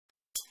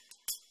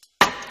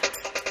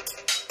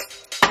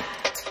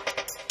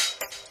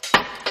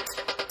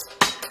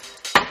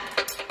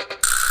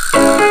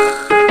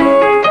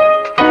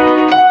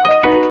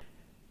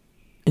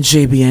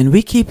JBN,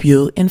 we keep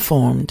you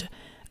informed.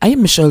 I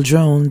am Michelle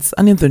Jones,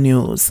 and in the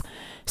news,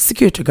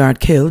 security guard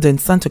killed in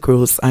Santa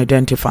Cruz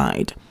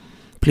identified.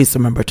 Please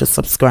remember to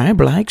subscribe,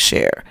 like,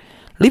 share,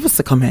 leave us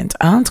a comment,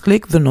 and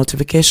click the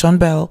notification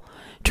bell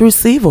to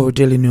receive our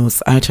daily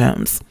news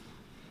items.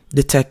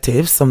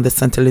 Detectives from the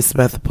St.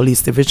 Elizabeth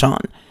Police Division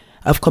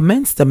have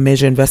commenced a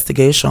major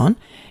investigation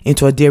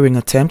into a daring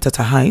attempt at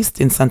a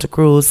heist in Santa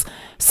Cruz,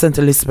 St.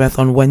 Elizabeth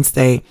on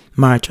Wednesday,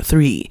 March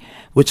 3,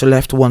 which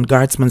left one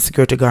guardsman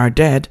security guard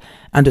dead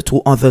and the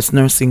two others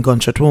nursing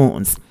gunshot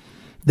wounds.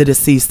 The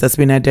deceased has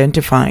been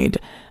identified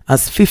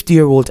as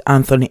 50-year-old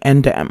Anthony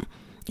Endem.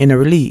 In a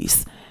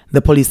release,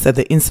 the police said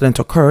the incident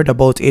occurred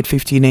about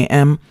 8:15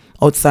 a.m.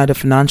 outside a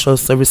financial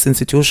service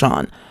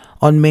institution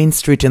on Main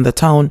Street in the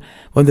town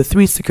when the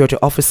three security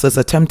officers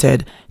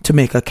attempted to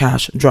make a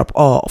cash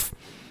drop-off.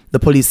 The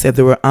police said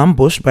they were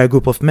ambushed by a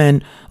group of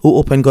men who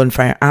opened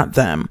gunfire at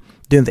them.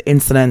 During the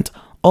incident,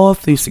 all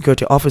three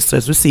security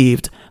officers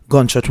received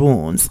gunshot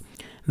wounds.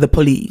 The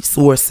police,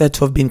 who were said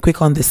to have been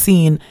quick on the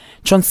scene,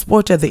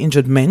 transported the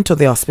injured men to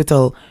the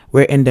hospital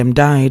where Endem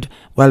died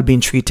while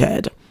being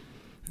treated.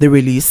 The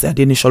release said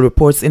initial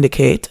reports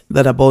indicate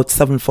that about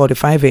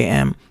 7:45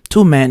 a.m.,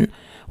 two men,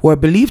 who are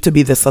believed to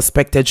be the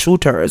suspected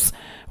shooters,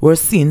 were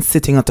seen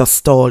sitting at a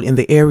stall in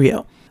the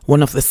area.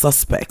 One of the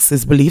suspects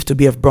is believed to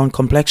be of brown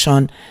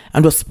complexion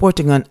and was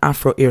sporting an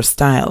afro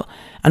hairstyle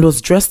and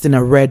was dressed in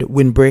a red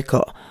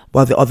windbreaker,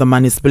 while the other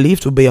man is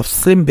believed to be of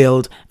slim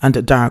build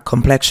and dark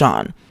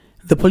complexion.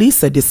 The police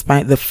said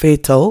despite the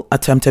fatal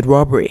attempted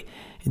robbery,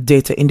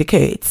 data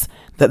indicates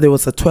that there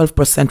was a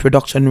 12%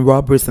 reduction in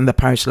robberies in the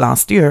parish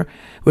last year,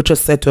 which was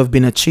said to have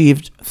been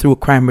achieved through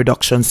crime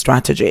reduction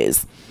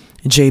strategies.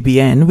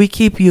 JBN, we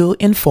keep you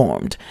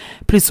informed.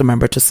 Please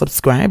remember to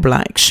subscribe,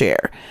 like,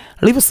 share,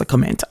 leave us a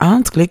comment,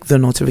 and click the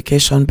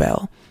notification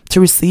bell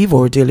to receive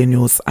our daily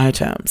news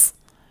items.